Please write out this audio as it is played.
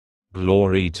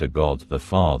Glory to God the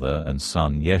Father and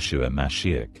Son Yeshua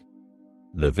Mashiach.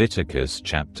 Leviticus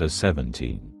chapter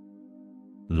 17.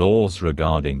 Laws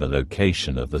regarding the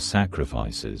location of the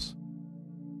sacrifices.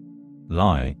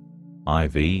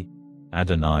 IV.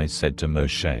 Adonai said to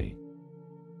Moshe,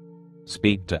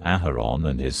 "Speak to Aharon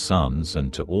and his sons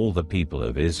and to all the people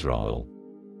of Israel.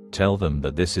 Tell them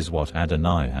that this is what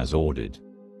Adonai has ordered.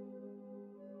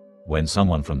 When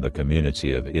someone from the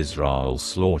community of Israel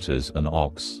slaughters an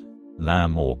ox,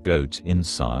 lamb or goat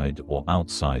inside or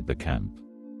outside the camp,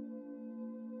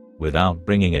 without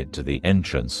bringing it to the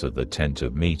entrance of the tent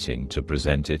of meeting to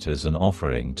present it as an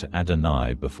offering to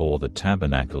Adonai before the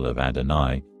tabernacle of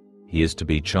Adonai, he is to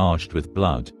be charged with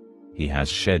blood. He has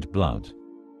shed blood,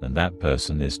 and that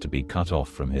person is to be cut off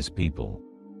from his people.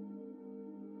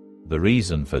 The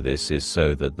reason for this is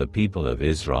so that the people of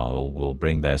Israel will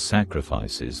bring their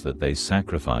sacrifices that they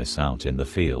sacrifice out in the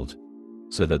field,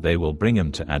 so that they will bring them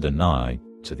to Adonai,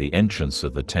 to the entrance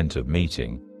of the tent of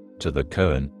meeting, to the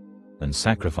Kohen, and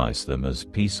sacrifice them as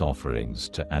peace offerings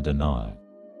to Adonai.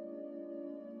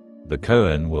 The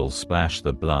Kohen will splash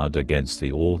the blood against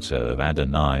the altar of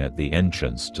Adonai at the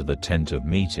entrance to the tent of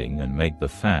meeting and make the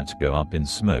fat go up in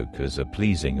smoke as a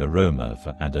pleasing aroma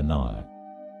for Adonai.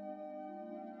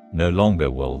 No longer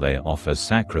will they offer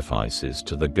sacrifices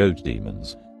to the goat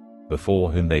demons,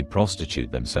 before whom they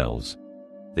prostitute themselves.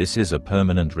 This is a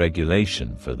permanent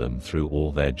regulation for them through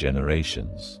all their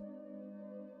generations.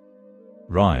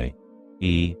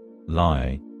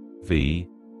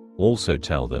 Also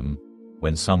tell them,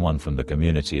 when someone from the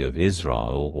community of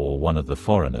Israel or one of the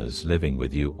foreigners living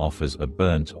with you offers a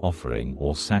burnt offering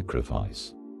or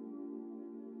sacrifice,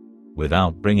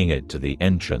 without bringing it to the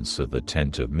entrance of the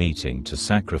tent of meeting to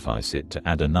sacrifice it to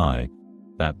Adonai,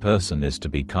 that person is to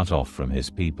be cut off from his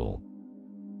people.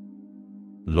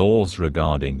 Laws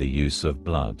regarding the use of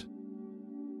blood.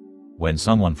 When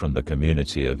someone from the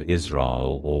community of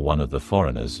Israel or one of the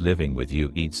foreigners living with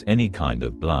you eats any kind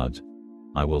of blood,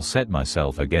 I will set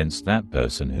myself against that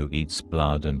person who eats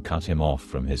blood and cut him off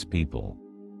from his people.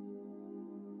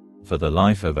 For the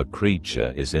life of a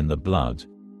creature is in the blood,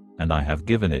 and I have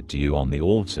given it to you on the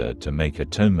altar to make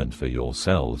atonement for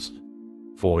yourselves,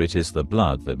 for it is the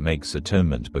blood that makes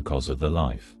atonement because of the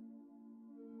life.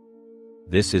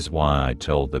 This is why I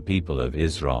told the people of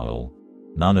Israel,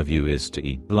 none of you is to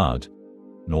eat blood,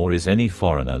 nor is any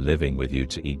foreigner living with you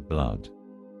to eat blood.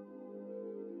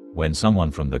 When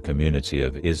someone from the community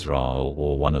of Israel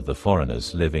or one of the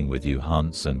foreigners living with you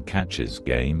hunts and catches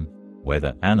game,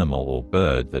 whether animal or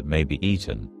bird that may be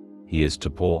eaten, he is to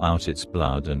pour out its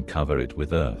blood and cover it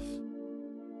with earth.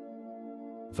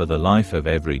 For the life of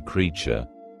every creature,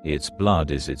 its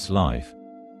blood is its life.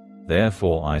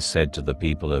 Therefore I said to the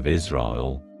people of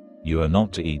Israel, you are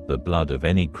not to eat the blood of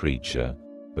any creature,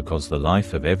 because the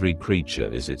life of every creature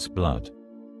is its blood.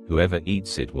 Whoever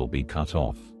eats it will be cut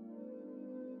off.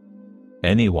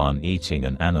 Anyone eating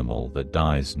an animal that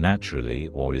dies naturally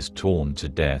or is torn to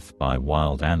death by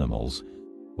wild animals,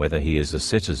 whether he is a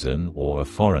citizen or a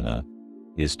foreigner,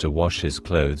 is to wash his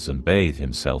clothes and bathe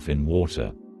himself in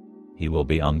water. He will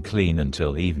be unclean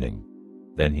until evening.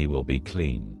 Then he will be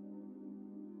clean.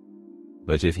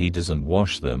 But if he doesn't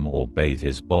wash them or bathe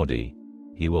his body,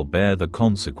 he will bear the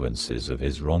consequences of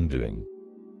his wrongdoing.